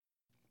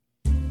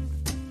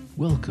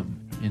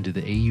Welcome into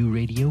the AU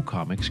Radio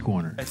Comics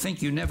Corner, I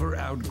think you never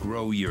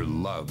outgrow your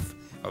love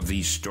of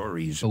these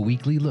stories. a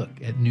weekly look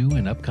at new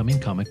and upcoming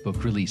comic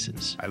book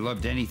releases. I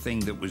loved anything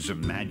that was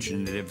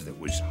imaginative, that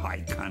was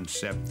high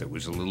concept, that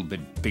was a little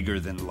bit bigger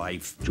than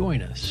life.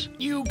 Join us.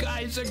 You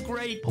guys are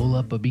great. Pull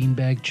up a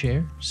beanbag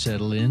chair,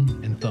 settle in,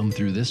 and thumb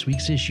through this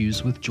week's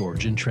issues with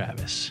George and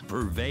Travis.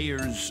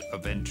 Purveyors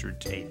of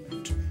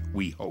entertainment,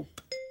 we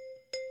hope.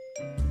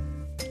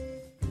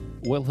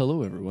 Well,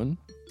 hello, everyone.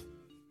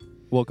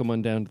 Welcome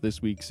on down to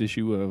this week's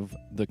issue of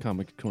the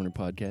Comic Corner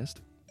podcast.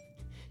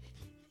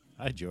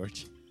 Hi,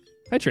 George.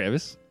 Hi,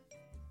 Travis.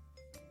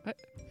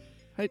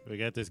 We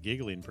got this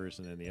giggling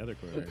person in the other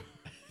corner.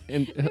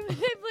 And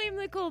I blame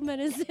the cold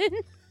medicine.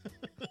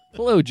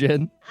 hello,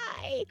 Jen.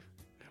 Hi.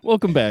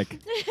 Welcome back.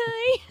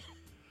 Hi.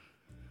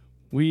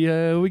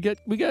 We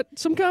got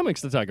some comics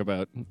to talk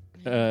about.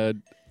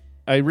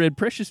 I read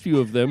precious few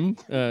of them,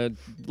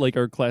 like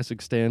our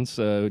classic stance.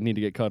 Need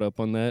to get caught up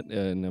on that,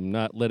 and I'm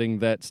not letting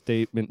that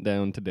statement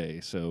down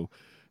today. So,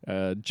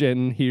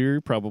 Jen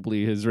here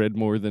probably has read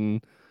more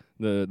than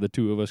the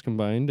two of us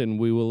combined, and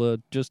we will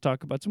just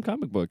talk about some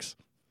comic books.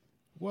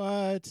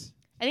 What?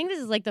 I think this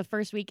is like the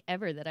first week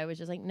ever that I was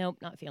just like, nope,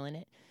 not feeling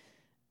it.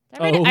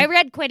 Oh. I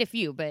read quite a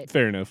few, but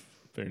Fair enough.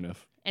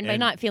 and by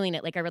not feeling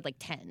it, like I read like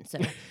 10. So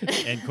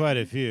And quite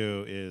a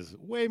few is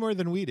way more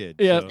than we did.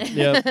 Yeah, so-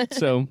 yeah.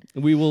 So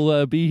we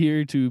will be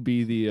here to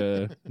be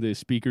the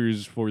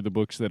speakers for the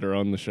books that are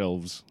on the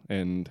shelves,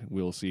 and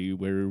we'll see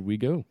where we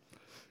go.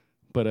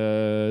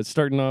 But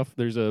starting off,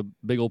 there's a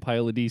big old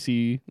pile of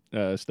DC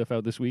stuff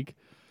out this week.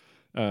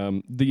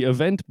 The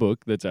event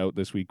book that's out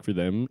this week for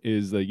them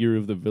is the Year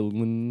of the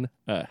Villain,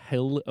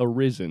 Hell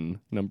Arisen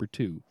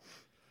 #2.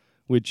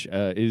 Which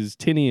is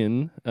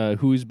Tinian,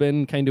 who's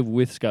been kind of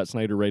with Scott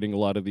Snyder writing a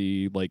lot of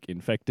the like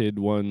infected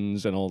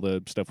ones and all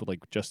the stuff with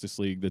like Justice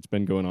League that's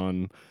been going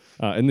on,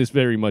 and this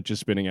very much is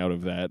spinning out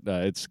of that.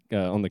 It's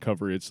on the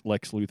cover. It's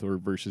Lex Luthor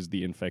versus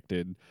the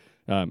Infected,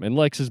 and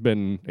Lex has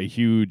been a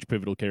huge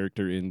pivotal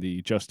character in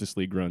the Justice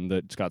League run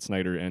that Scott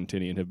Snyder and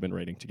Tinian have been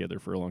writing together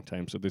for a long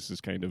time. So this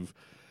is kind of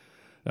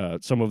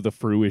some of the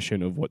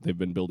fruition of what they've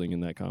been building in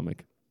that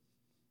comic.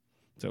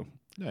 So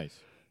Nice.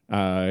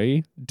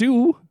 I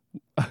do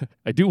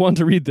want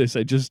to read this.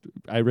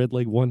 I read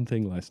like one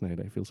thing last night.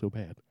 I feel so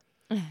bad.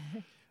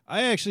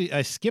 I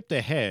skipped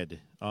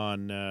ahead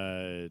on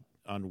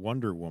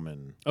Wonder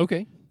Woman.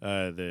 Okay.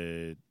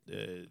 The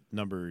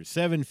number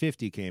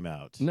 750 came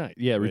out.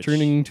 Yeah, Which-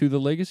 returning to the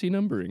legacy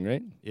numbering,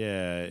 right?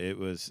 Yeah, it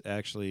was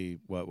actually,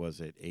 what was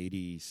it,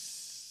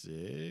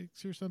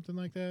 86 or something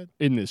like that?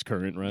 In this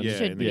current run. Yeah,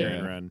 Should in the be.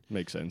 current run.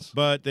 Makes sense.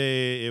 But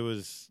it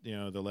was,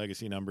 the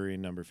legacy numbering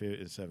number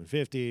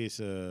 750,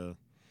 so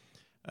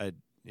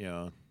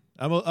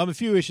I'm a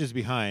few issues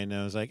behind,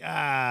 and I was like,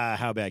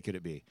 how bad could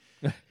it be?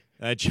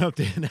 I jumped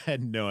in, I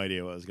had no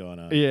idea what was going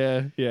on.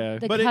 Yeah.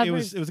 The But it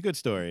was covers- a good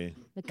story.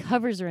 the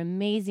covers are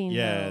amazing.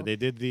 Yeah, though. they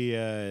did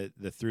the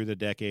Through the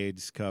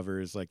Decades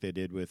covers like they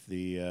did with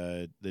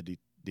the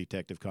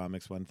Detective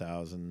Comics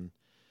 1000,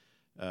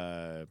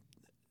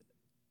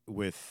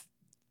 with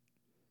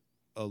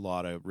a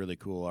lot of really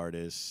cool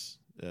artists.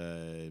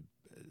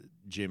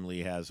 Jim Lee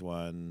has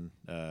one.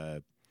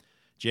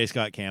 J.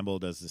 Scott Campbell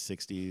does the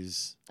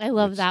 60s. I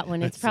love which- that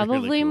one. It's that's really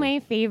probably cool. my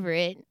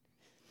favorite.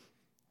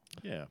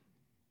 Yeah.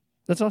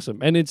 That's awesome.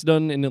 And it's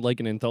done in like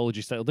an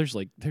anthology style. There's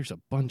a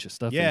bunch of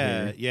stuff in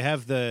Yeah, here. you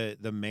have the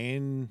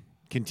main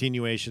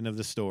continuation of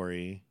the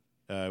story,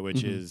 which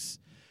Mhm. is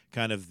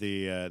kind of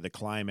the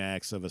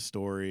climax of a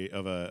story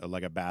of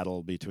a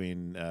battle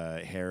between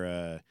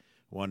Hera,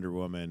 Wonder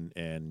Woman,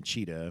 and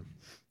Cheetah.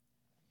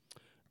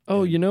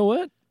 Oh, And- you know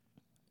what?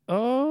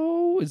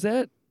 Oh, is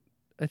that?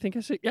 I think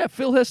I said, yeah,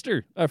 Phil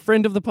Hester, a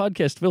friend of the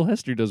podcast. Phil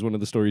Hester does one of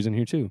the stories in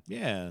here too.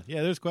 Yeah,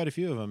 there's quite a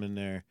few of them in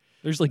there.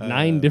 There's like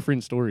 9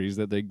 different stories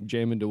that they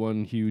jam into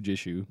one huge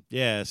issue.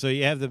 Yeah, so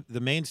you have the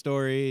main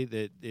story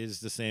that is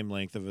the same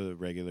length of a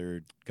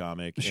regular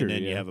comic, Sure, and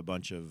then you yeah. have a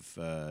bunch of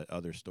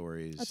other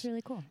stories, That's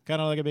really cool.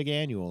 kind of like a big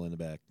annual in the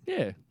back.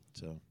 Yeah,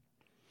 So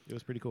it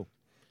was pretty cool.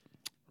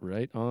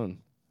 right on.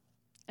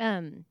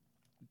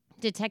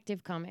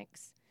 Detective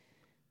Comics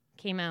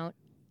came out,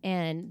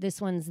 and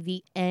this one's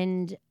the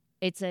end.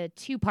 It's a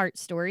 2-part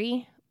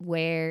story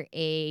where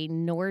a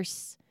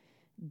Norse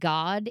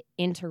god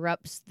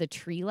interrupts the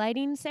tree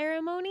lighting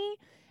ceremony,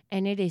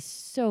 and it is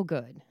so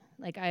good.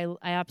 Like I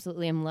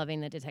absolutely am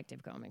loving the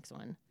Detective Comics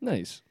one.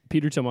 Nice.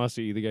 Peter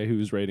Tomasi, the guy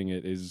who's writing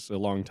it, is a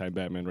longtime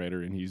Batman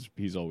writer, and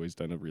he's always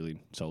done a really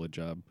solid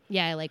job.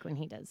 Yeah, I like when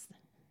he does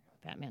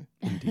Batman.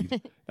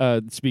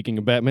 Speaking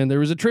of Batman, there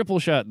was a triple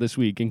shot this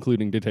week,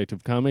 including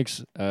Detective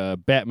Comics.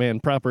 Batman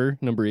proper,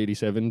 number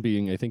 87,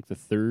 being, I think,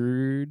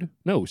 second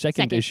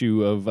Second.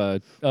 issue of,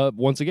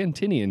 once again,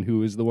 Tinian,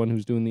 who is the one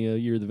who's doing the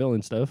Year of the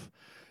Villain stuff.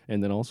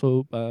 And then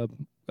also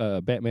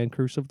Batman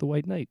Curse of the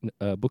White Knight,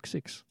 book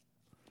 6.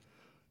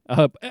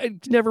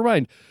 Never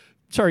mind.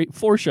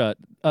 Four shot.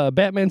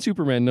 Batman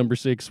Superman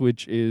 #6,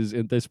 which is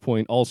at this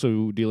point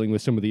also dealing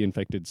with some of the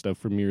infected stuff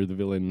from Mirror the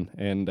Villain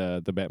and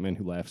the Batman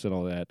Who Laughs and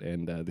all that.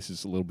 And this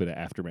is a little bit of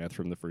aftermath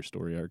from the first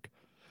story arc.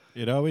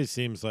 It always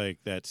seems like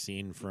that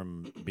scene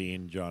from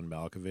Being John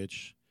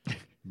Malkovich.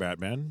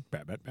 Batman.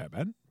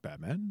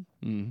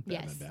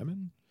 Yes.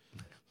 Batman.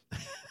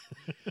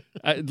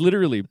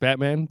 Literally,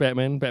 Batman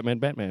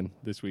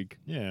this week.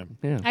 Yeah.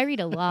 Yeah. I read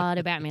a lot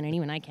of Batman, and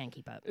even I can't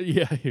keep up.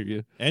 Yeah, I hear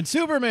you. And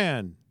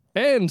Superman.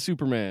 And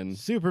Superman.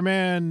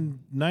 Superman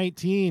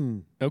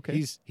 19.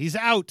 Okay. He's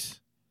out.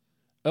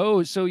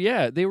 Oh, so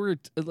yeah, they were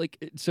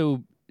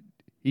so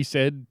he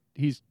said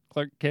he's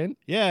Clark Kent?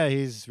 Yeah,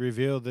 he's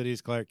revealed that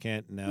he's Clark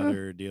Kent, and now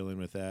they're dealing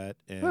with that.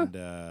 And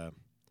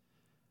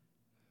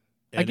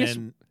I guess-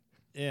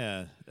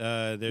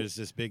 there's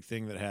this big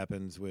thing that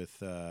happens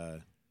with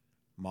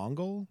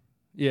Mongol.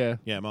 Yeah.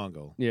 Yeah,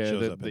 Mongol. Yeah,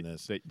 shows the, up in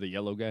this. the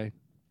yellow guy.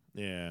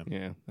 Yeah,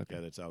 Yeah. Okay.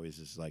 guy that's always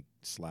just like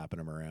slapping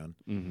him around.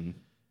 Mm-hmm.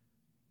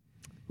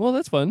 Well,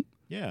 that's fun.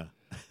 Yeah,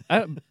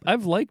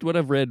 I've liked what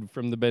I've read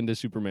from the Bendis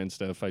Superman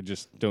stuff. I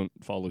just don't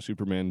follow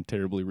Superman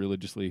terribly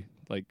religiously.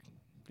 Like,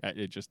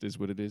 it just is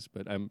what it is.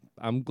 But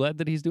I'm glad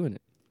that he's doing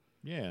it.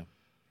 yeah.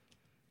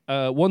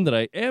 One that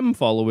I am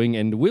following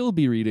and will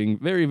be reading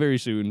very, very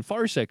soon.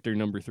 Far Sector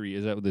 #3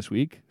 is out this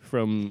week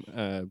from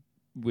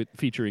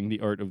featuring the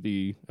art of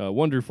the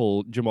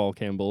wonderful Jamal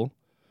Campbell.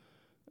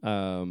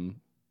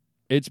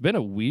 It's been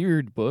a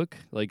weird book.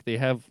 Like, they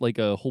have like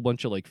a whole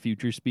bunch of like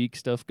future speak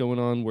stuff going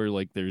on where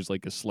like there's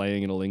like a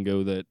slang and a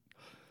lingo that.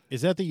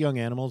 Is that the Young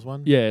Animals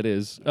one? Yeah, it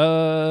is.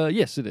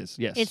 Yes, it is.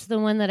 Yes. It's the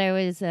one that I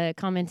was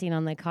commenting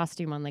on the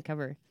costume on the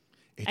cover.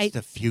 It's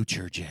the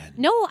future, Jen.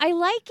 No, I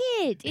like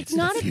it. It's It's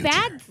not the a future.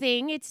 bad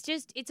thing. It's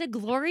just, it's a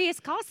glorious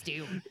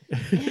costume.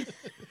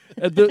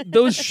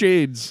 Those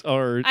shades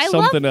are I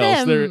something love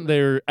else. them.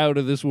 They're out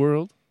of this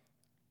world.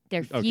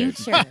 They're Okay.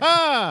 future.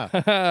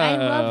 I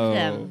love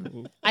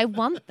them. I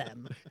want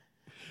them.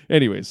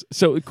 Anyways,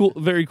 so cool,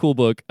 very cool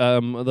book.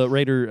 The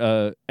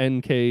writer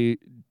N.K.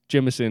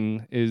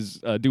 Jemisin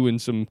is doing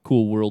some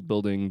cool world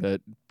building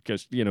that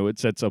just it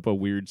sets up a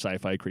weird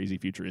sci-fi, crazy,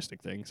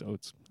 futuristic thing. So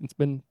it's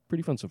been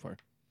pretty fun so far.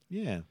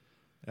 Yeah.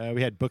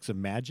 We had Books of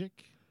Magic,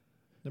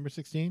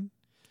 #16,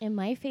 And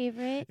my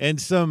favorite,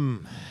 and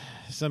some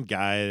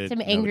guy, that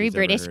some angry nobody's ever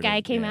British heard guy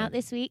of. came Yeah. out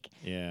this week.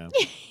 Yeah.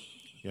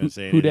 You want to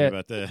say Who anything dat?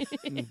 about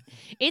the?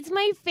 It's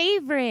my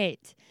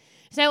favorite.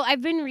 So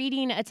I've been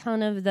reading a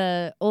ton of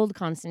the old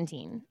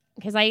Constantine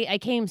because I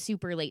came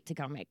super late to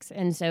comics,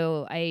 and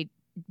so I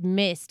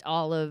missed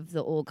all of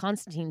the old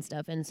Constantine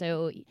stuff. And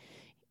so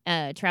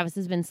Travis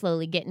has been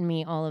slowly getting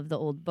me all of the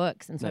old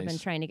books, and so I've been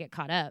Nice. trying to get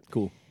caught up.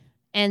 Cool.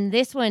 And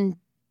this one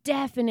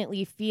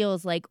definitely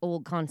feels like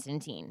old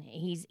Constantine.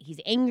 He's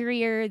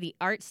angrier. The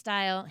art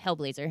style,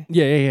 Hellblazer.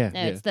 Yeah.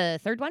 It's the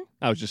third one.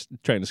 I was just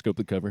trying to scope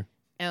the cover.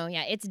 Oh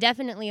yeah, it's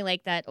definitely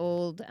like that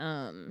old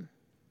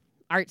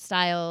art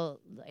style,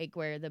 like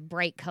where the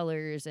bright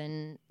colors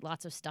and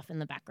lots of stuff in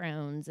the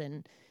backgrounds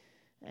and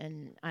I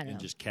don't know. And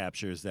just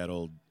captures that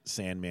old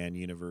Sandman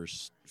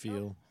universe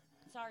feel.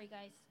 Sorry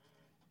guys.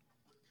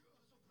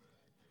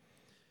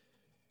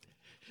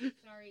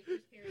 Sorry,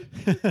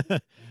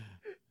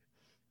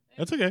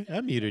 That's okay.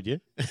 I muted you.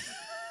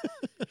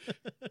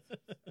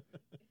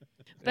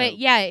 but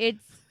yeah, it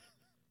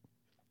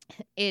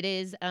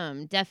is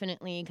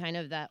definitely kind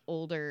of that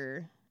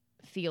older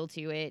feel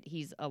to it.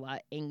 He's a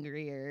lot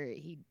angrier.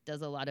 He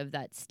does a lot of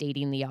that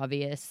stating the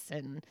obvious,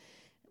 and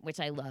which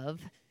I love.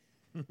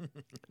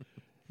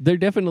 There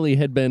definitely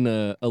had been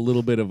a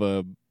little bit of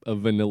a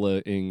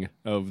vanilla-ing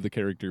of the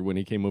character when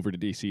he came over to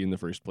DC in the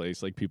first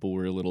place. Like, people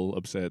were a little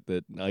upset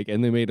that, like,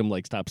 and they made him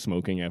like stop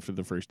smoking after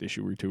the first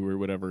issue or two or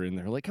whatever. And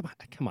they're like,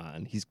 come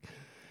on, he's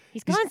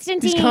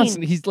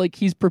Constantine.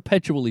 He's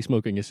perpetually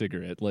smoking a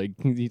cigarette.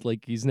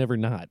 He's never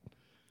not.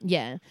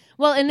 Yeah.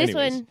 Well, in this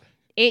Anyways. one,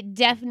 it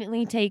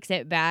definitely takes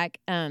it back.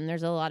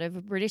 There's a lot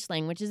of British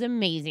slang, which is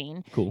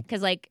amazing. Cool.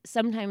 Because, like,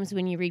 sometimes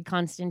when you read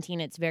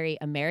Constantine, it's very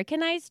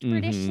Americanized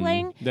British Mhm.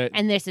 slang, That-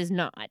 and this is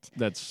not.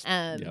 That's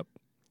yep.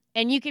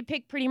 And you could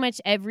pick pretty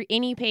much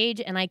any page,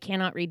 and I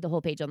cannot read the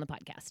whole page on the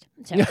podcast.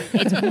 So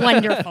it's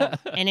wonderful,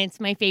 and it's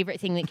my favorite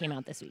thing that came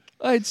out this week.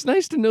 It's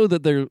nice to know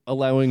that they're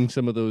allowing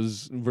some of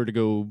those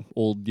Vertigo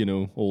old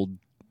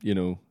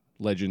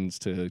legends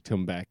to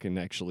come back and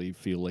actually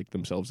feel like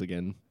themselves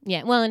again.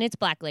 Yeah, well, and it's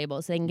Black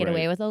Label, so they can get Right.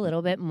 away with a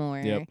little bit more.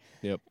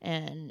 Yep.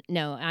 And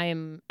no, I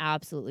am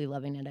absolutely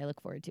loving it. I look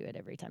forward to it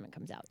every time it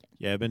comes out.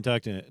 Yeah, I've been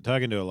talking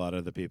to a lot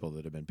of the people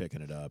that have been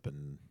picking it up,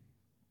 and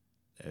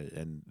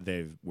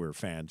they were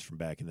fans from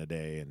back in the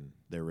day, and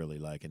they're really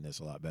liking this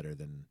a lot better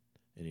than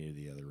any of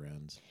the other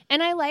rounds.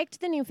 And I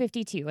liked the New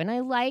 52, and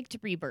I liked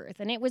Rebirth,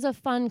 and it was a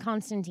fun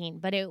Constantine,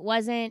 but it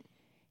wasn't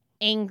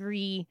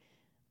angry,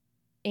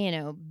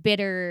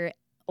 bitter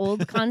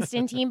old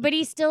Constantine, but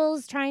he still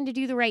is trying to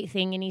do the right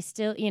thing, and he's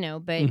still,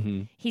 but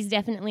Mhm. he's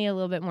definitely a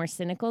little bit more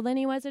cynical than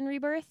he was in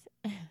Rebirth.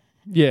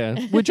 Yeah,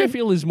 which I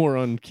feel is more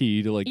on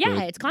key to like.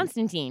 Yeah, it's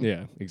Constantine.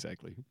 Yeah,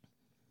 exactly.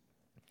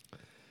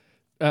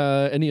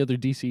 Any other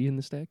DC in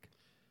the stack?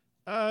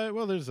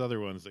 Well, there's other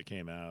ones that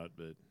came out,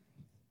 but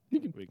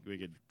we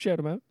could. Shout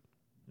them out.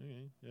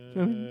 Okay.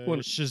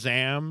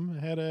 Shazam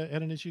had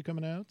an issue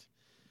coming out.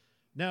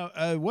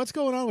 Now, what's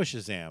going on with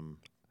Shazam?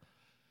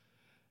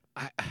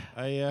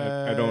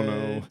 I don't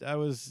know. I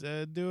was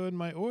doing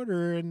my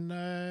order and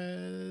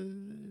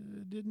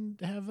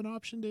didn't have an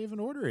option to even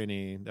order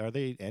any. Are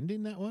they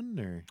ending that one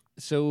or?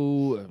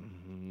 So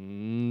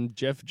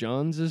Jeff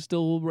Johns is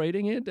still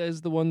writing it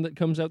as the one that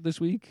comes out this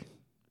week,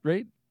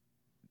 right?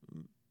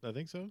 I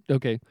think so.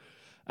 Okay.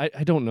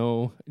 I don't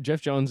know.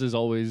 Jeff Johns is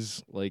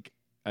always like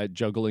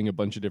juggling a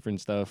bunch of different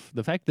stuff.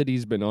 The fact that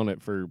he's been on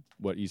it for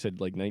what you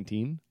said, like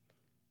 19?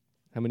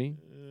 How many?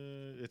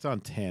 It's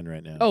on 10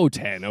 right now. Oh,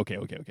 10. Okay.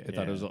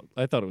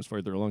 I thought it was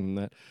further along than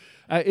that.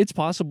 It's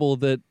possible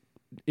that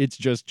it's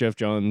just Jeff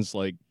Johns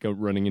like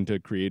running into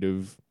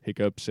creative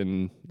hiccups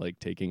and like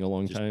taking a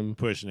long Just time,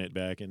 pushing it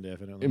back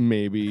indefinitely.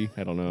 maybe.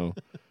 I don't know.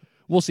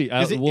 We'll see.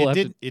 'Cause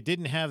It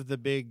didn't have the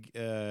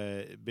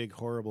big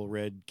horrible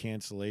red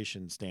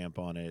cancellation stamp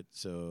on it,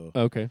 so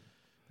Okay.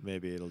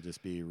 maybe it'll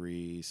just be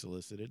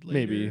re-solicited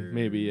later.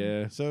 Maybe,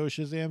 yeah. So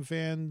Shazam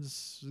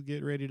fans,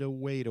 get ready to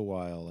wait a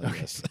while, I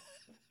guess.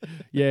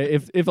 Yeah,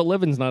 if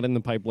 11's not in the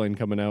pipeline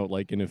coming out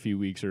like in a few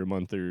weeks or a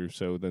month or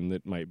so, then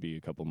it might be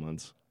a couple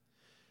months.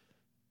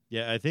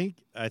 Yeah, I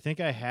think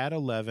I had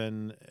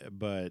 11,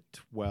 but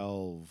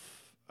 12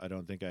 I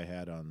don't think I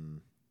had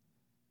on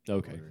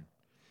Okay. order,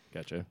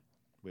 Gotcha.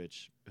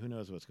 which who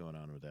knows what's going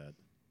on with that.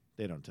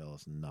 They don't tell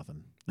us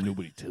nothing.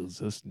 Nobody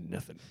tells us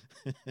nothing.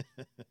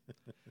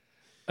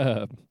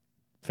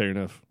 Fair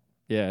enough.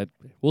 Yeah,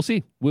 we'll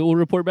see. We'll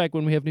report back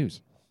when we have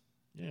news.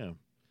 Yeah.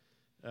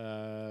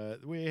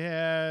 We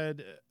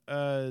had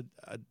a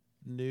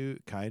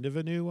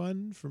new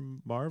one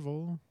from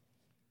Marvel.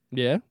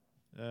 Yeah,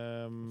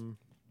 Um,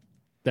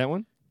 that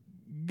one?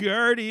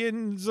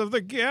 Guardians of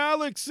the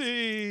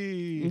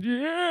Galaxy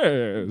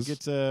Yes.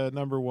 gets a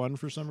number 1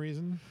 for some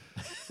reason.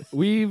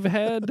 We've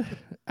had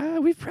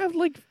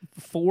like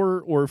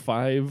 4 or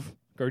 5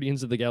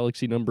 Guardians of the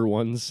Galaxy number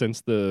 1s since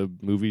the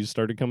movies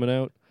started coming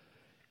out.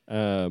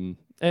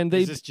 And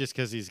Is this just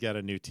because he's got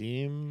a new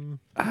team?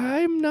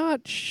 I'm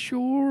not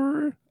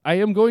sure. I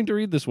am going to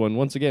read this one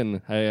once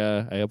again. I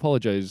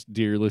apologize,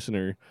 dear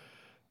listener,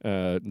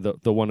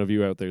 the one of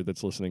you out there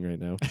that's listening right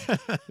now,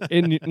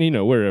 and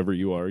wherever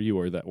you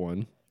are that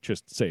one.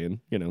 Just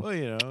saying, Well,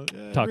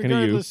 Talking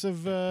to you. regardless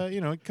of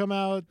come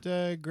out,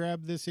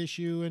 grab this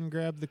issue and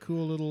grab the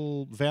cool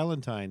little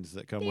Valentines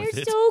that come They're with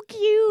it. so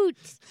cute.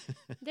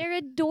 They're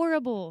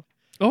adorable.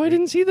 Oh, I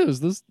didn't see those.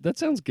 That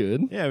sounds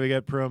good. Yeah, we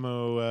got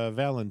promo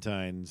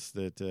Valentines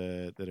that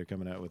are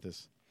coming out with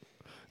this.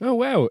 Oh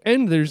wow!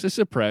 And there's a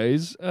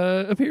surprise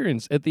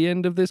appearance at the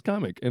end of this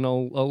comic, and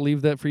I'll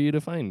leave that for you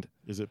to find.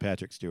 Is it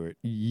Patrick Stewart?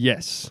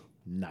 Yes.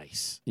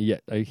 Nice. Yeah,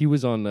 he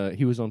was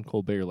on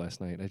Colbert last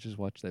night. I just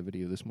watched that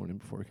video this morning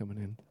before coming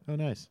in. Oh,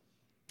 nice.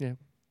 Yeah.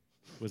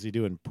 Was he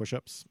doing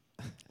push-ups?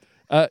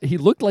 He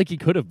looked like he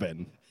could have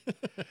been.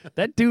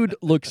 That dude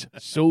looks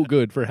so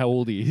good for how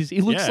old he is.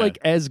 He looks Yeah. like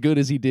as good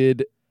as he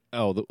did.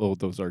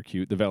 Those are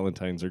cute. The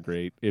Valentines are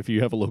great. If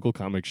you have a local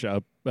comic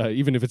shop,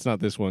 even if it's not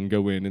this one,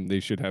 go in and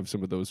they should have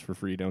some of those for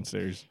free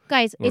downstairs.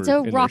 Guys, it's Or a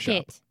in their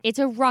rocket. shop. It's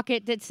a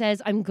rocket that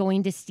says, "I'm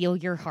going to steal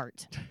your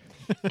heart."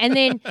 and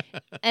then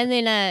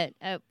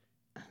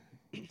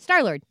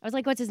Star-Lord. I was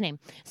like, what's his name?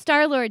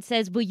 Star-Lord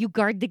says, "Will you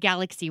guard the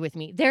galaxy with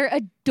me?" They're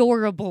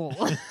adorable.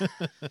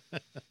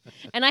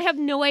 And I have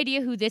no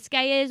idea who this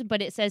guy is,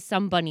 but it says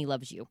some bunny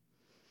loves you.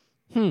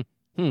 I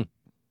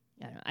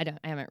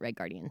haven't read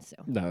Guardians, so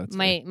No, that's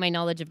my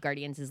knowledge of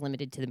Guardians is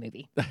limited to the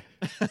movie.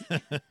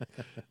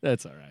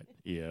 That's all right.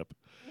 Yep.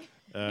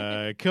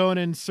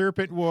 Conan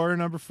Serpent War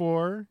number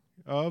 4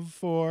 of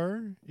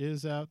 4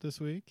 is out this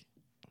week.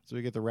 So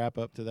we get the wrap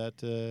up to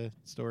that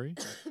story.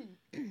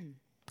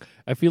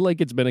 I feel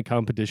like it's been a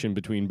competition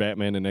between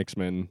Batman and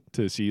X-Men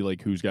to see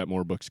like who's got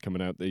more books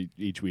coming out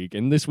each week.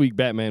 And this week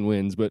Batman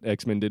wins, but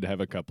X-Men did have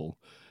a couple.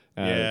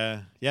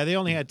 Yeah, they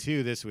only had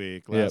 2 this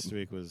week. Last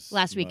week was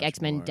Last week, much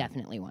X-Men more.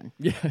 definitely won.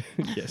 Yeah.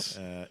 Yes.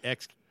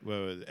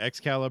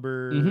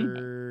 Excalibur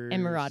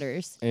And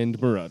Marauders. And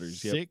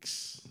Marauders. Yep.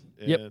 6.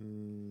 Yep.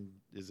 And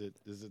is it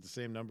the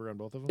same number on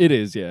both of them? It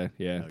is, yeah.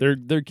 Okay.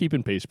 They're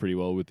keeping pace pretty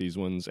well with these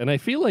ones. And I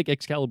feel like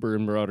Excalibur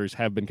and Marauders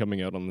have been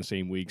coming out on the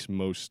same weeks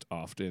most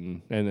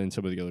often, and then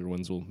some of the other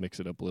ones will mix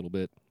it up a little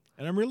bit.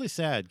 And I'm really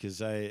sad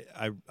because I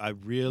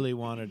really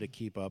wanted to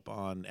keep up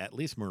on at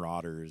least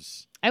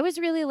Marauders. I was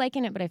really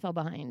liking it, but I fell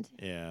behind.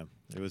 Yeah,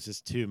 there was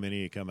just too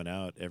many coming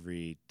out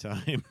every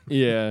time.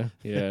 Yeah.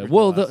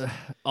 Well,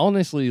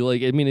 honestly,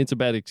 like, I mean, it's a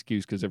bad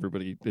excuse because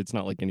it's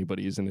not like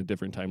anybody is in a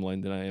different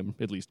timeline than I am,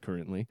 at least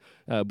currently.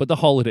 But the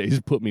holidays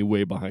put me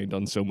way behind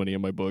on so many of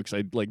my books.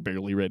 I like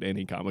barely read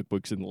any comic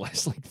books in the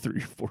last like 3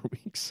 or 4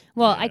 weeks.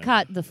 Well, I Yeah.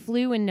 caught the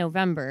flu in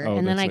November, Oh,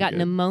 and then that's I not got good.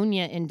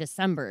 pneumonia in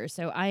December.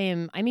 So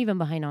I'm even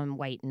behind on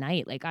White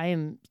Knight. Like I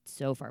am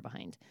so far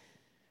behind.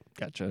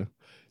 Gotcha.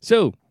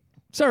 So,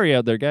 sorry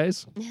out there,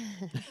 guys.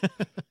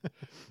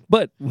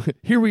 But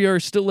here we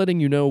are still letting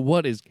you know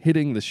what is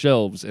hitting the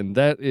shelves, and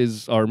that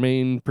is our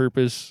main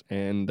purpose.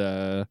 And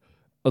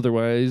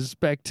otherwise,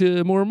 back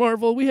to more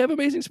Marvel. We have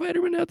Amazing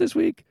Spider-Man out this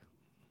week.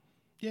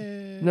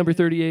 Yay. Number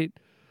 38.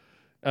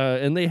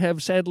 And they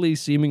have sadly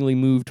seemingly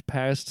moved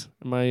past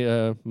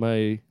my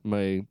guy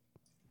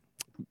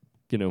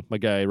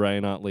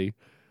Ryan Otley.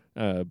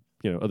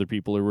 Other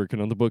people are working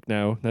on the book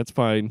now. That's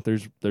fine.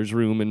 There's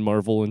room in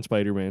Marvel and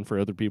Spider-Man for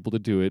other people to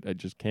do it. I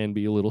just can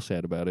be a little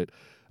sad about it.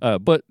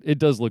 But it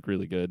does look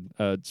really good.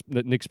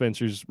 Nick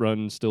Spencer's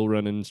still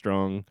running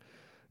strong,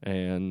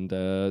 and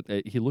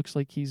he looks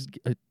like he's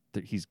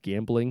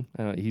gambling.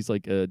 He's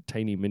like a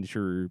tiny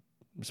miniature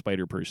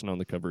spider person on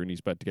the cover, and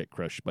he's about to get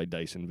crushed by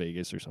dice in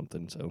Vegas or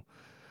something. So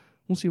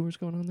we'll see what's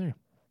going on there.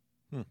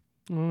 I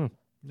don't know.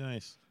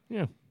 Nice.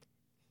 Yeah.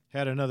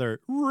 Had another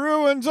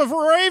Ruins of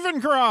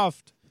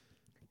Ravencroft.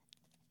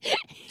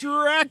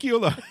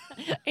 Dracula.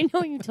 I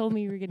know you told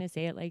me you were going to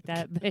say it like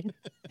that, but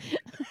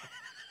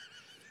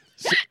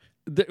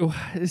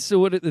So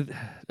what?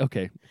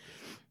 Okay.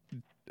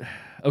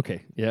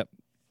 Yeah.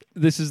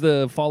 This is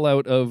the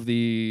fallout of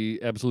the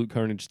Absolute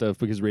Carnage stuff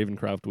because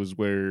Ravencroft was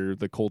where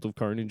the Cult of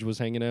Carnage was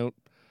hanging out,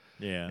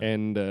 Yeah.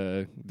 and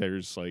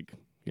there's ruins.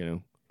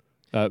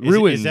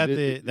 Is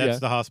that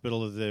that's the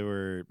hospital that they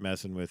were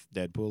messing with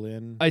Deadpool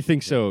in? I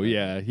think so.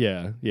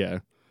 Yeah.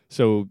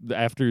 So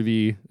after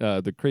the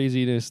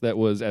craziness that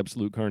was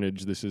Absolute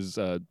Carnage, this is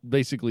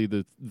basically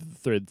the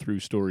thread through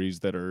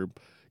stories that are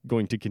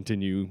going to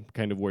continue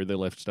kind of where they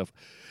left stuff.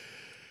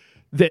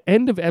 The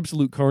end of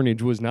Absolute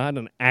Carnage was not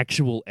an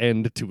actual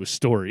end to a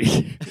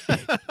story.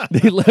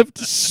 They left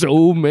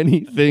so many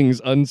things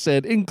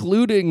unsaid,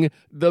 including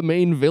the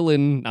main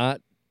villain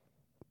not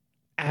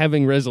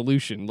having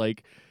resolution.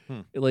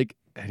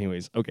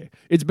 Anyways, okay.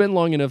 It's been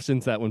long enough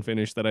since that one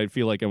finished that I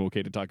feel like I'm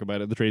okay to talk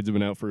about it. The trades have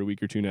been out for a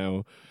week or two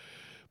now.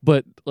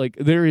 But,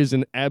 there is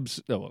an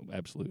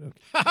absolute...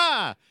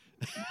 Okay.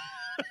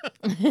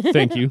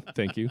 Thank you.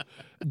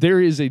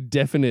 There is a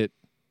definite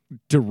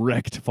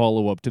direct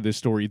follow-up to this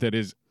story that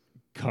is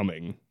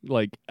coming.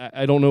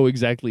 I don't know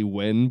exactly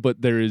when,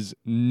 but there is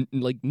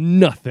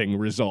nothing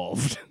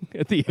resolved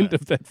at the end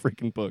of that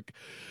freaking book.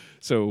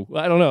 So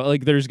I don't know,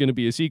 there's going to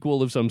be a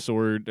sequel of some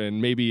sort,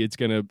 and maybe it's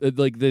going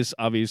to this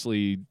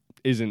obviously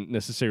isn't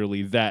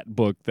necessarily that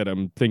book that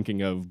I'm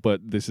thinking of, but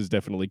this is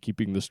definitely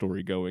keeping the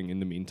story going in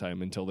the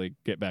meantime until they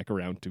get back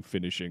around to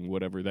finishing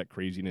whatever that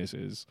craziness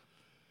is.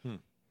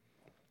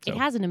 It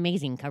has an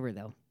amazing cover,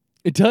 though.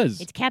 It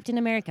does. It's Captain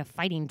America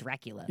fighting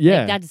Dracula.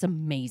 Yeah. That's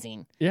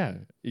amazing. Yeah,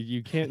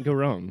 you can't go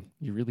wrong.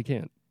 You really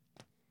can't.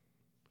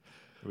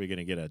 Are we going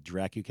to get a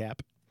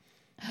DracuCap?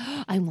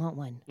 I want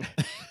one.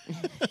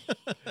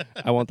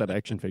 I want that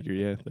action figure.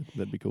 Yeah,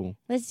 that'd be cool.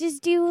 Let's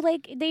just do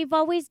they've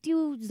always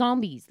do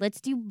zombies.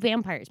 Let's do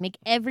vampires. Make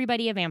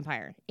everybody a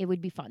vampire. It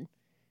would be fun.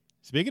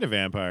 Speaking of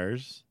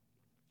vampires,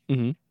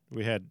 Mm-hmm.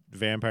 we had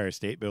Vampire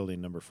State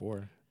Building number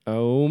 4.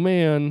 Oh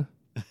man.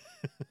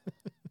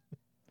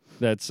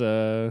 That's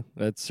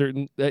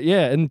certain.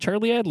 And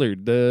Charlie Adler,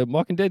 the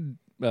Walking Dead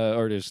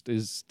artist,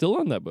 is still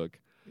on that book.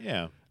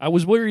 Yeah. I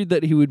was worried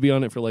that he would be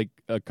on it for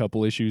a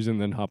couple issues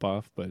and then hop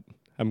off, but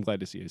I'm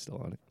glad to see he's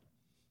still on it.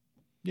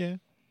 Yeah.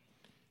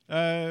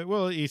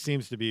 Well, he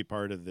seems to be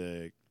part of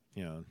the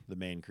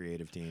main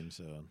creative team,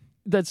 so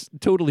That's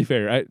totally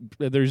fair.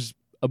 There's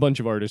a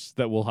bunch of artists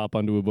that will hop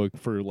onto a book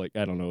for I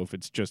don't know if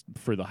it's just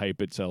for the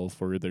hype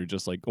itself or they're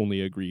just only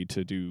agree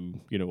to do,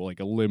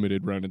 a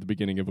limited run at the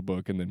beginning of a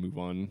book and then move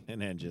on.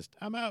 and then just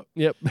I'm out.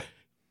 Yep.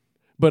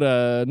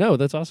 But no,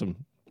 that's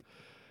awesome.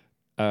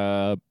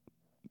 Mirka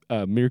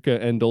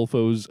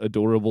Andolfo's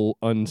adorable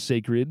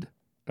Unsacred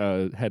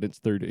had its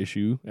 3rd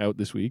issue out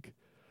this week.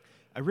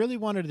 I really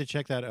wanted to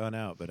check that one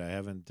out, but I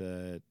haven't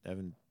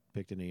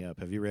picked any up.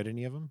 Have you read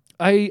any of them?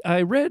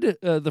 I read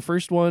the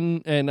first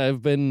one and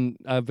I've been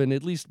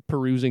at least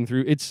perusing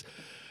through. It's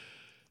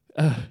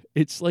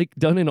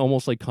done in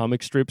almost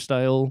comic strip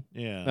style.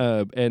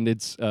 Yeah. And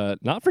it's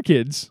not for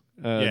kids.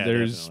 Yeah,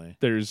 definitely.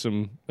 There's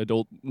some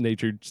adult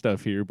natured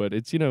stuff here, but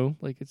it's it's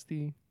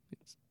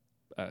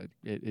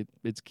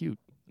cute.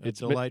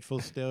 It's a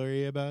delightful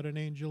story about an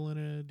angel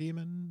and a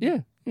demon. Yeah,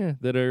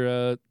 that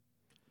are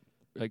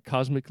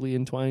cosmically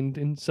entwined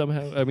in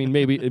somehow. I mean,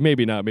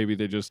 maybe not. Maybe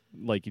they just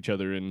like each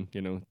other and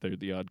they're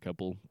the odd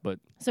couple. But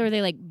So are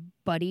they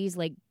buddies,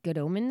 Good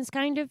Omens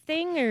kind of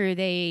thing, or are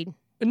they?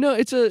 no,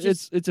 it's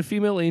a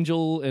female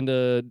angel and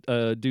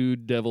a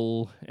dude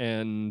devil,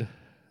 and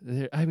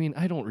I mean,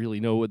 I don't really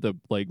know what the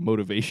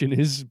motivation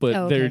is, but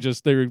Oh, okay.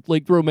 they're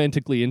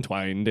romantically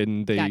entwined,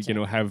 and they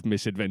Gotcha. have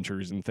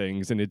misadventures and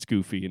things, and it's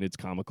goofy and it's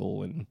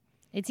comical and.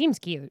 It seems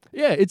cute.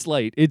 Yeah, it's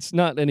light. It's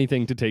not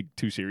anything to take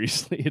too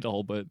seriously at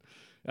all, but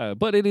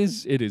it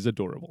is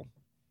adorable.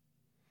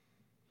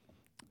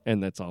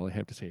 And that's all I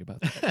have to say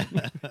about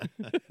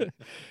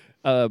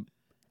that.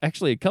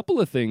 Actually, a couple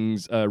of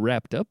things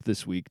wrapped up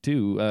this week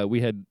too.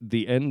 We had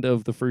the end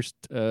of the first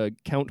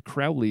Count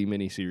Crowley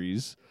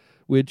miniseries,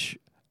 which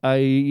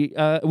I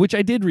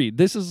did read.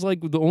 This is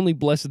the only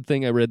blessed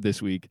thing I read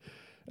this week,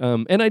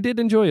 and I did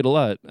enjoy it a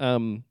lot.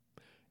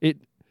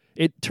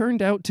 It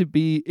turned out to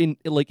be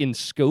in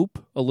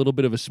scope a little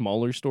bit of a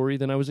smaller story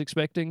than I was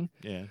expecting.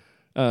 Yeah.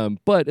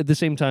 But at the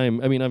same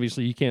time, I mean,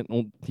 obviously he can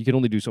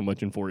only do so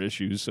much in 4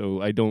 issues,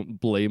 so I don't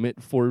blame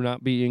it for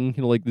not being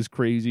like this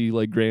crazy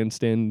like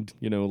grandstand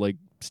like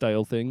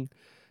style thing.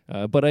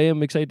 But I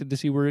am excited to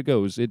see where it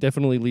goes. It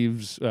definitely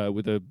leaves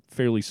with a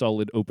fairly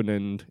solid open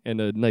end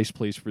and a nice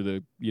place for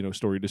the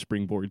story to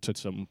springboard to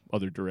some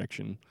other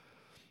direction.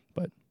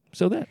 But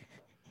so that.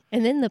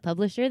 And then the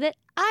publisher that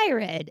I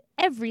read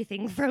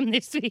everything from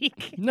this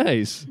week.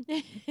 Nice.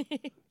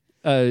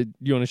 You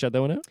want to shout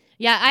that one out?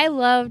 Yeah, I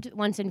loved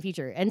Once and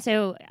Future. And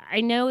so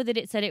I know that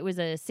it said it was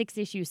a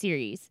 6-issue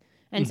series.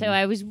 And so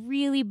I was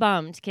really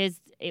bummed because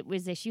it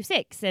was issue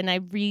 6 and I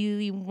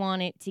really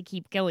want it to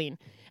keep going.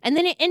 And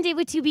then it ended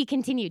with to be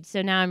continued.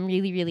 So now I'm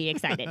really, really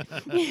excited.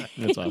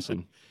 That's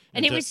awesome.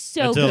 And it was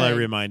so until good. I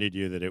reminded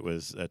you that it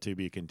was to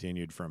be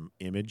continued from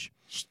Image.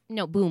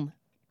 No, Boom.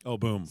 Oh,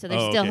 Boom. So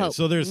there's still hope.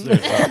 So there's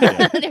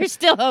yeah. There's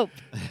still hope.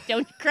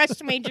 Don't crush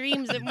my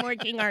dreams of more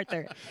King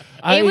Arthur.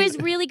 It was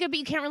really good, but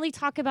you can't really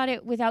talk about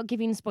it without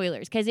giving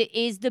spoilers because it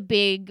is the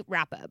big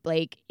wrap up,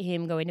 like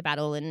him going to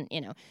battle and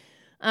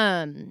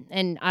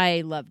and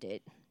I loved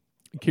it.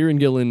 Kieran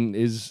Gillen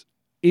is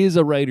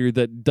a writer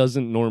that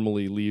doesn't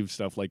normally leave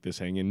stuff like this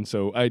hanging.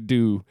 So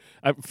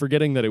I'm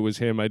forgetting that it was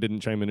him. I didn't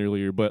chime in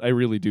earlier, but I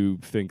really do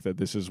think that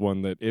this is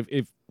one that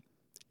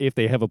if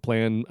they have a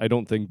plan, I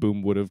don't think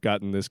Boom would have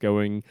gotten this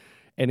going.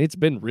 And it's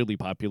been really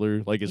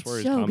popular. Like as far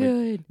as so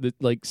good.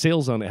 Like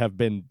sales on it have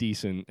been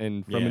decent.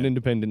 And from an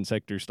independent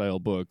sector style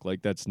book,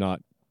 like that's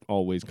not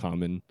always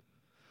common.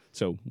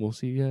 So we'll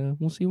see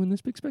when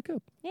this picks back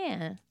up.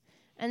 Yeah.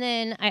 And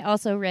then I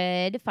also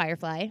read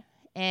Firefly.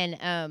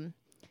 And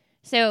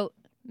so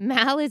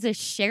Mal is a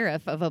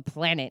sheriff of a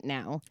planet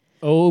now.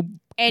 Oh,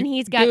 and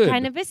he's got good.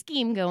 kind of a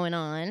scheme going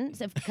on.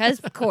 So,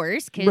 because, of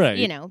course, because,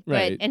 Right,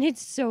 but, and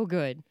it's so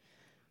good.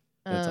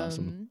 That's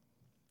awesome.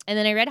 And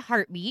then I read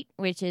Heartbeat,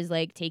 which is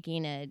like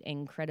taking an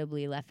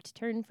incredibly left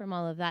turn from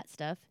all of that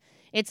stuff.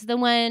 It's the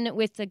one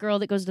with the girl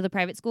that goes to the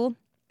private school.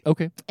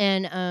 Okay.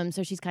 And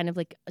so she's kind of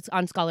like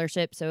on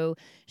scholarship. So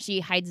she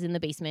hides in the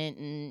basement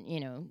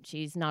and,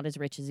 she's not as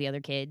rich as the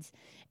other kids.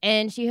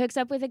 And she hooks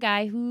up with a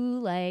guy who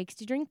likes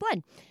to drink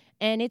blood.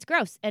 And it's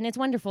gross and it's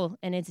wonderful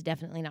and it's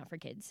definitely not for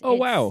kids. Oh,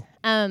 wow.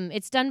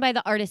 It's done by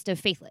the artist of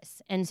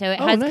Faithless. And so it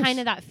Oh, has nice. kind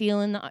of that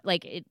feel in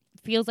it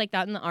feels like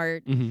that in the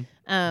art.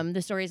 Mm-hmm.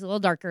 The story's a little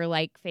darker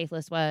like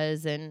Faithless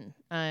was and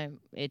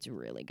it's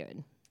really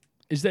good.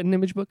 Is that an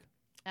Image book?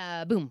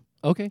 Boom.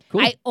 Okay, cool.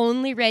 I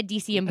only read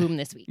DC and Boom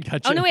this week.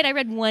 Gotcha. Oh, no, wait, I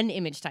read one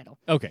Image title.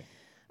 Okay.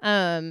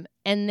 And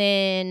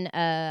then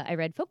I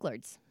read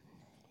Folklords.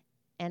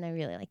 And I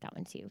really like that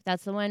one too.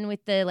 That's the one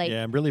with the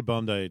Yeah, I'm really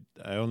bummed I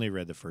only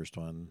read the first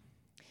one.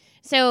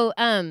 So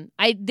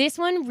this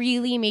one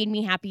really made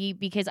me happy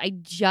because I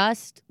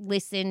just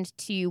listened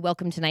to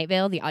Welcome to Night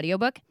Vale, the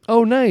audiobook.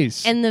 Oh,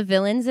 nice. And the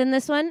villains in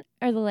this one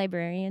are the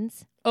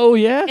librarians. Oh,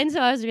 yeah? And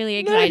so I was really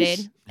excited.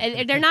 Nice.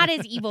 And they're not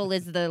as evil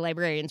as the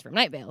librarians from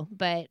Night Vale,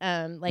 but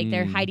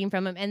they're hiding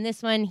from him. And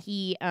this one,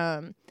 he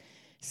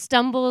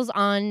stumbles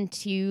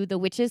onto the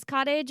witch's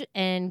cottage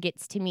and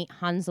gets to meet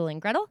Hansel and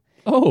Gretel.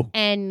 Oh.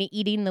 And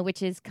eating the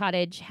witch's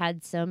cottage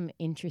had some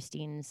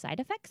interesting side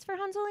effects for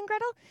Hansel and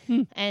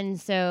Gretel.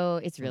 And so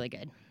it's really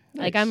good.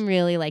 Nice. Like, I'm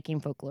really liking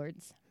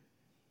Folklords.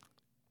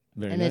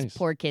 Very and nice. this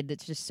poor kid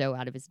that's just so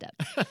out of his depth.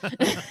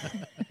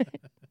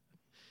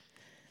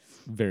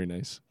 Very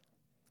nice.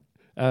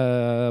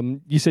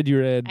 You said you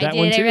read that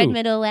one too. I read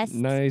Middle West.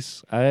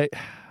 Nice. I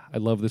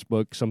love this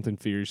book, Something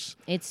Fierce.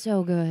 It's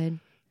so good.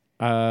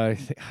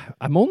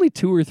 I'm only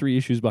 2 or 3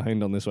 issues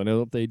behind on this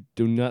one. They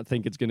do not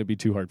think it's going to be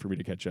too hard for me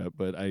to catch up,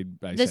 but I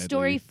the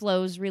story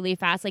flows really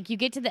fast. Like you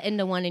get to the end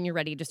of one and you're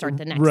ready to start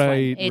the next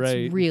Right, one. It's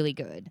right. really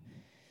good.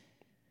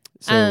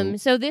 So,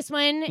 So this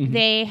one,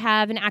 they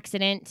have an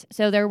accident.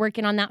 So they're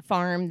working on that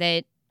farm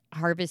that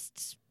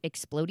harvests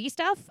explodey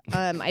stuff.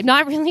 I'm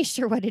not really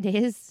sure what it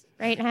is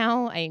right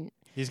now.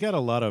 He's got a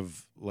lot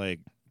of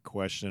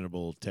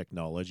questionable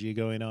technology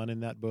going on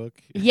in that book.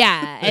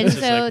 Yeah, and It's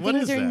just so like, what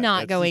things is are that? not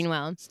That's going just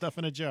well. Stuff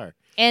in a jar.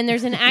 And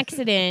there's an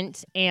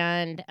accident,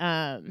 and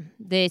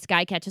this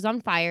guy catches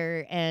on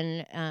fire,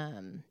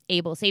 and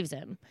Abel saves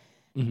him.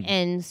 Mhm.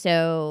 And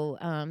so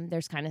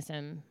there's kind of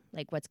some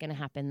what's going to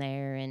happen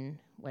there and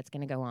what's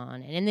going to go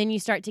on. And then you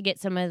start to get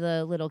some of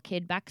the little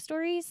kid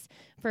backstories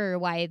for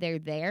why they're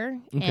there.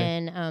 Okay.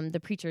 And the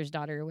preacher's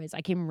daughter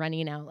I came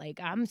running out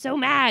I'm so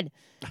mad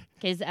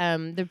because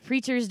the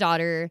preacher's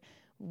daughter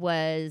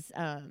was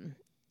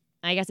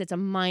I guess it's a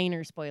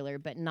minor spoiler,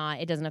 but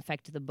it doesn't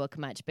affect the book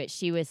much. But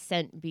she was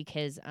sent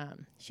because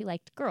she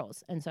liked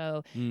girls. And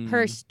so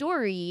her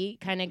story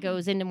kind of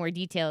goes into more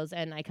details.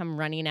 And I come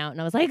running out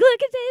and I was like, look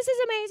at this is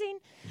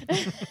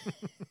amazing.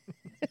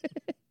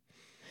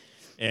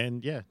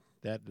 And yeah,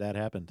 that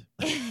happened.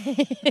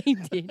 I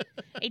did.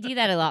 I do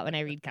that a lot when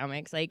I read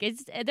comics.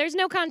 There's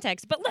no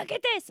context, but look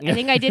at this. I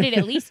think I did it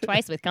at least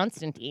twice with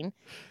Constantine.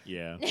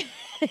 Yeah.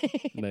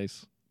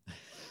 Nice.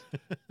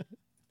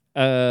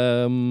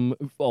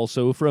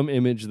 Also from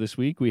Image this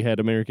week, we had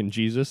American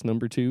Jesus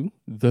 #2,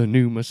 The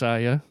New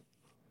Messiah,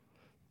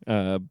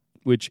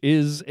 which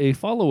is a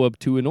follow-up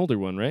to an older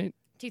one, right?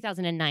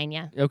 2009,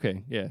 yeah.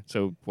 Okay, yeah.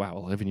 So, wow,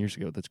 11 years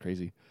ago. That's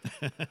crazy.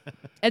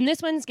 And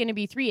this one's going to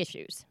be 3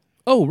 issues.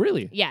 Oh,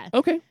 really? Yeah.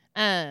 Okay.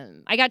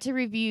 I got to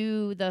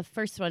review the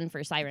first one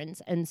for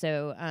Sirens, and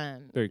so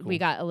Very cool. we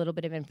got a little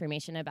bit of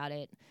information about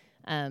it,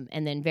 and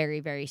then very,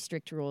 very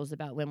strict rules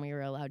about when we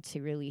were allowed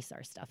to release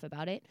our stuff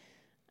about it.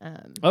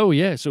 Oh,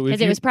 yeah. So, if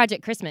Because it was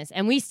Project Christmas,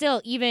 and we still,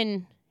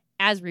 even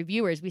as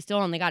reviewers, we still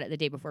only got it the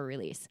day before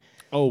release.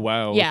 Oh,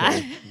 wow. Yeah.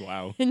 Okay.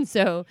 Wow. And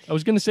so, I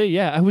was going to say,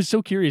 yeah, I was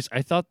so curious.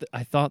 I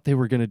thought they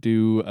were going to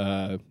do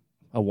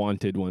a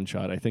Wanted one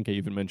shot. I think I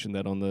even mentioned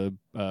that on the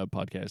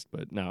podcast,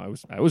 but no,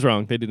 I was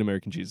wrong. They did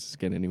American Jesus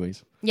again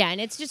anyways. yeah,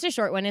 and it's just a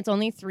short one. It's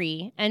only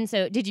 3. And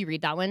so, did you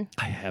read that one?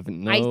 I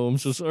haven't. No, I'm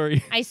so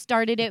sorry. I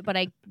started it, but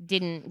I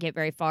didn't get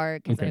very far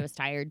because Okay. I was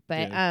tired.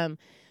 But Yeah.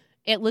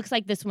 it looks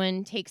like this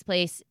one takes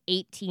place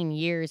 18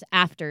 years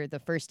after the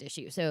first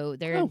issue. So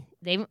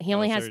he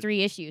only has so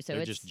 3 issues. So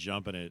They're it's just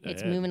jumping it.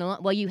 it's ahead. moving along.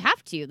 Well, you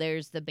have to.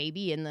 There's the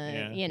baby and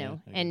the Yeah, I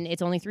and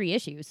it's only 3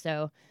 issues.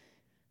 So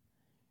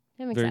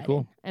I'm excited. Very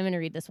cool. I'm gonna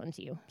read this one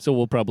to you. So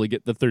we'll probably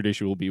get the 3rd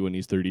issue will be when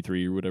he's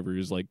 33 or whatever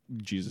his like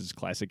Jesus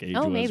classic age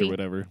Oh, was maybe. or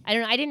whatever. I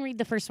don't know. I didn't read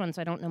the first one,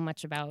 so I don't know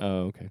much about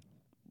Oh, okay.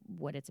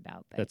 what it's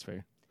about. But That's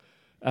fair.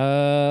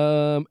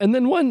 And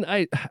then one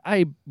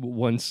I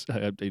once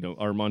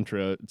our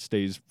mantra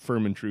stays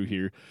firm and true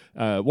here.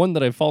 One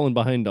that I've fallen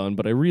behind on,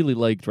 but I really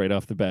liked right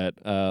off the bat.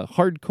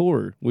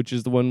 Hardcore, which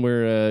is the one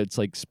where it's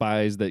like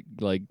spies that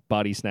like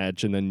body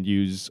snatch and then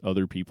use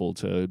other people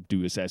to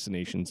do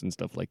assassinations and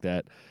stuff like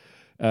that.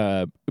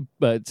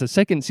 But it's a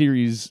second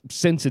series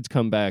since it's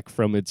come back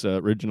from its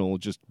original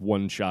just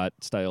one shot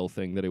style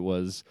thing that it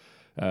was.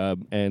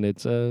 And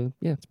it's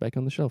it's back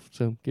on the shelf.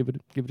 So give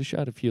it a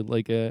shot if you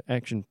like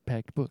action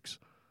packed books.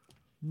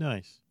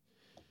 Nice.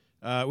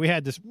 We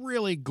had this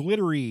really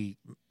glittery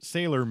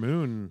Sailor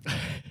Moon saw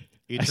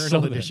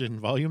Eternal that. Edition,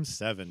 Volume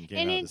 7 came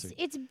and out this week.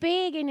 it's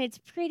big and it's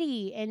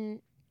pretty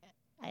and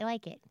I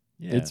like it.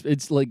 Yeah.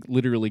 It's like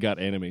literally got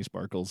anime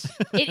sparkles.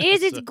 It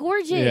is. It's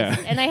gorgeous. Yeah.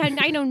 And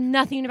I know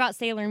nothing about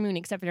Sailor Moon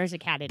except for there's a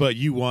cat in it. But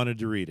you wanted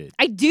to read it.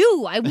 I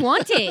do. I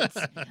want it.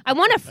 I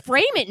want to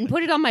frame it and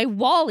put it on my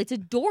wall. It's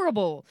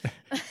adorable.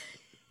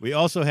 We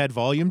also had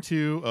Volume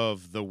 2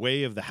 of The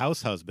Way of the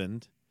House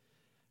Husband,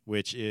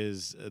 which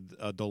is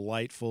a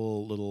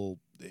delightful little...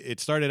 It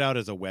started out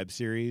as a web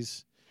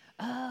series.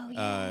 Oh,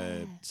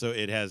 yeah. So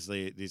it has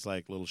these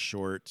like little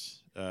short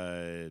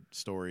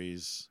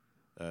stories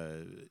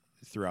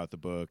throughout the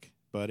book.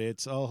 But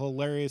it's a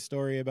hilarious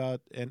story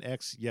about an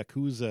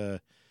ex-Yakuza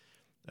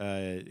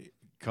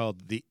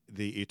called the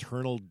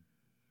Eternal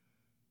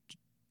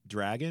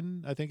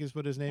Dragon, I think is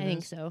what his name I is.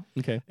 think so.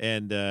 Okay.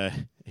 And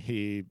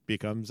he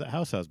becomes a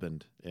house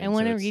husband. I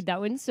want to read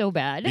that one so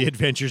bad. The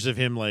adventures of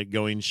him like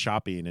going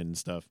shopping and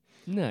stuff.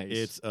 Nice.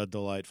 It's a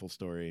delightful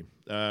story.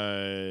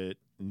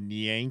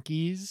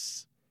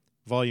 Yankees,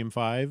 Volume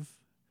 5,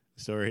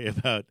 story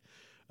about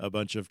a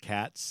bunch of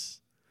cats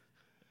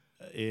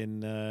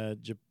in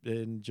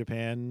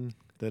Japan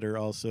that are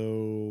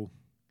also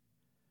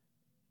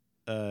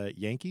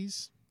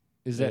Yankees.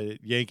 Is that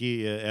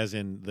Yankee as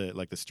in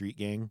the street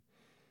gang?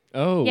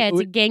 oh Yeah, it's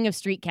a gang of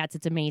street cats.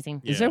 It's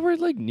amazing. is Yeah. that where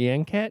like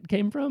Nyan Cat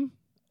came from?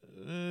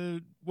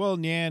 Well,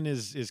 Nyan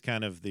is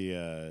kind of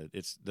the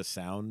it's the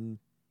sound.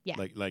 Yeah,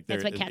 like that's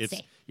they're- what cats it's,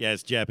 say. Yeah,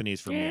 it's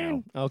Japanese for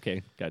meow.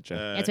 Okay, gotcha.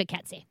 That's what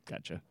cats say.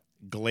 Gotcha.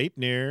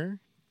 Gleipnir,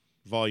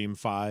 Volume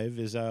 5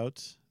 is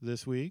out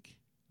this week,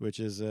 which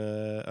is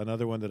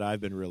another one that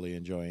I've been really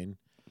enjoying.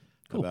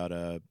 Cool. About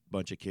a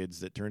bunch of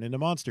kids that turn into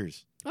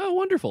monsters. Oh,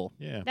 wonderful.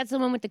 Yeah. That's the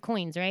one with the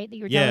coins, right? That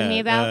you were telling me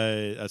about.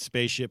 A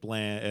spaceship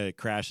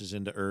crashes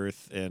into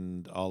Earth,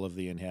 and all of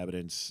the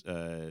inhabitants,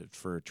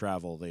 for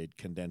travel, they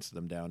condense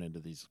them down into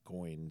these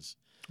coins.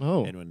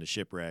 Oh, And when the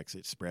ship wrecks,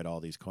 it spread all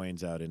these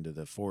coins out into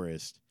the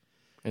forest.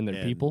 and they're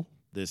and people?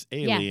 This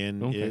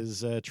alien Okay.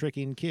 is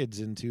tricking kids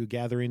into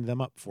gathering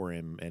them up for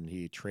him, and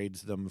he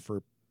trades them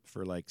for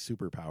like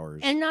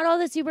superpowers. And not all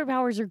the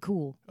superpowers are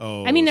cool.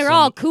 oh, I mean, they're some-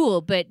 all cool,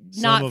 but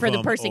some not of for the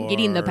them person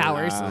getting the are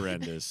powers.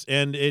 Horrendous.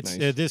 And it's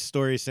Nice. this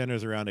story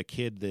centers around a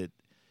kid that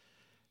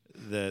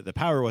the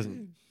power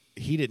wasn't.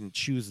 He didn't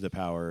choose the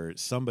power.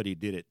 Somebody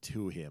did it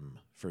to him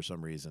for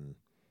some reason,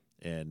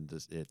 and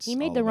it's He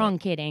made all the about- wrong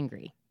kid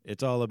angry.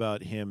 It's all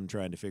about him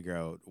trying to figure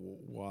out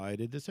why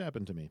did this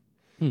happen to me.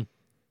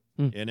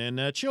 And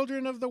then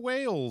Children of the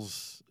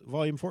Whales,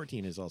 Volume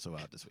 14 is also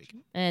out this week.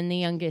 And the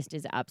youngest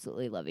is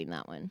absolutely loving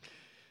that one.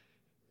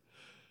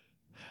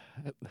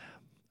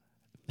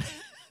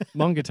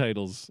 Manga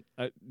titles.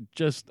 I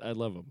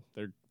love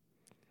them.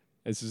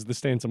 This is the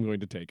stance I'm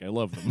going to take. I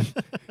love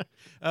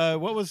them.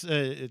 What was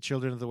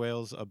Children of the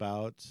Whales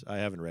about? I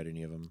haven't read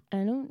any of them.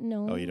 I don't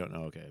know. Oh, you don't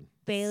know? Okay.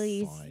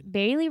 Fine.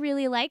 Bailey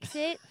really likes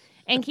it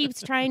and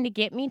keeps trying to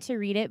get me to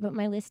read it, but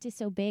my list is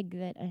so big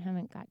that I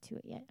haven't got to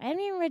it yet. I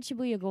haven't even read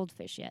Shibuya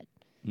Goldfish yet.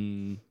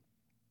 Mm,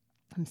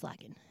 I'm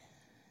slacking.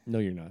 No,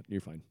 you're not.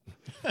 You're fine.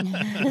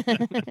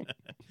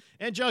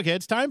 And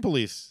Jughead's Time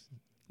Police.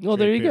 Well,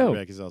 there you go.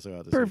 Paperback is also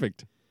out this week.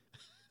 Perfect.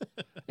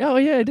 Oh,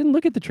 yeah, I didn't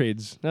look at the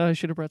trades. I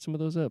should have brought some of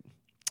those up.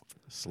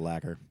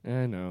 Slacker.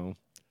 I know.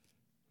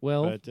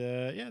 Well, But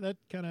yeah, that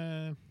kind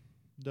of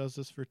does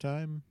this for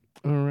time.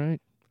 all right.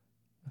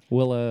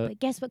 Well, But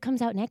guess what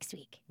comes out next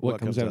week? what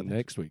comes out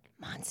next week?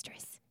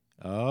 Monstrous.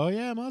 Oh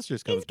yeah,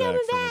 Monsters comes He's coming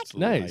back. From back. its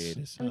little Nice.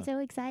 hiatus, I'm huh? so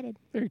excited.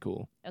 Very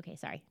cool. Okay,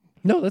 sorry.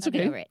 No, that's I'll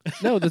get okay. over it.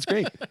 No, that's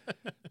great.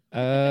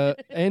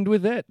 And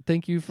with that,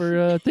 thank you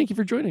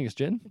for joining us,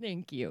 Jen.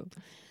 Thank you.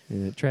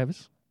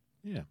 Travis,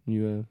 Yeah.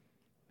 you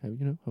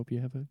hope you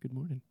have a good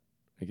morning.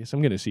 I guess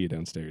I'm gonna see you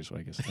downstairs, so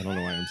I guess I don't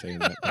know why I'm saying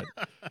that. But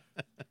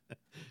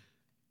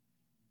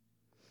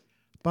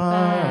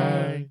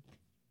Bye.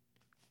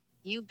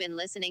 You've been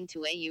listening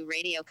to AU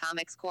Radio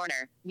Comics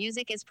Corner.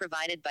 Music is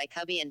provided by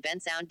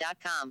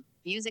cubbyandbensound.com.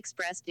 Views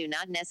expressed do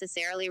not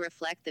necessarily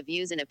reflect the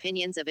views and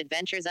opinions of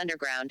Adventures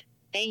Underground.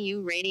 AU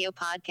Radio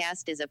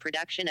Podcast is a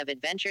production of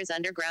Adventures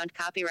Underground.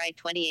 Copyright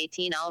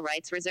 2018. All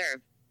rights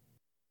reserved.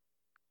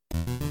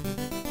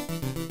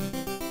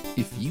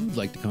 If you'd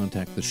like to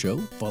contact the show,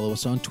 follow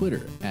us on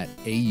Twitter at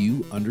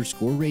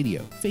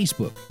 @AU_radio,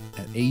 Facebook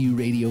at AU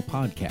Radio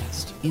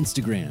Podcast,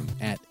 Instagram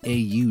at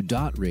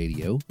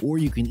AU.radio, or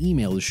you can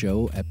email the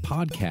show at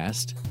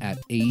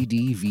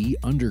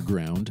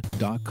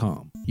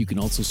podcast@advunderground.com. You can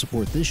also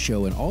support this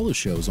show and all the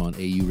shows on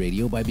AU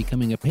Radio by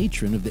becoming a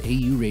patron of the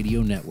AU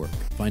Radio Network.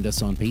 Find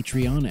us on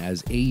Patreon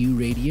as AU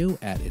Radio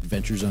at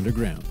Adventures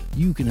Underground.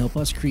 You can help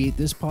us create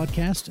this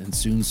podcast and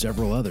soon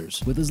several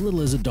others with as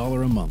little as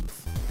 $1 a month.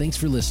 Thanks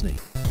for listening.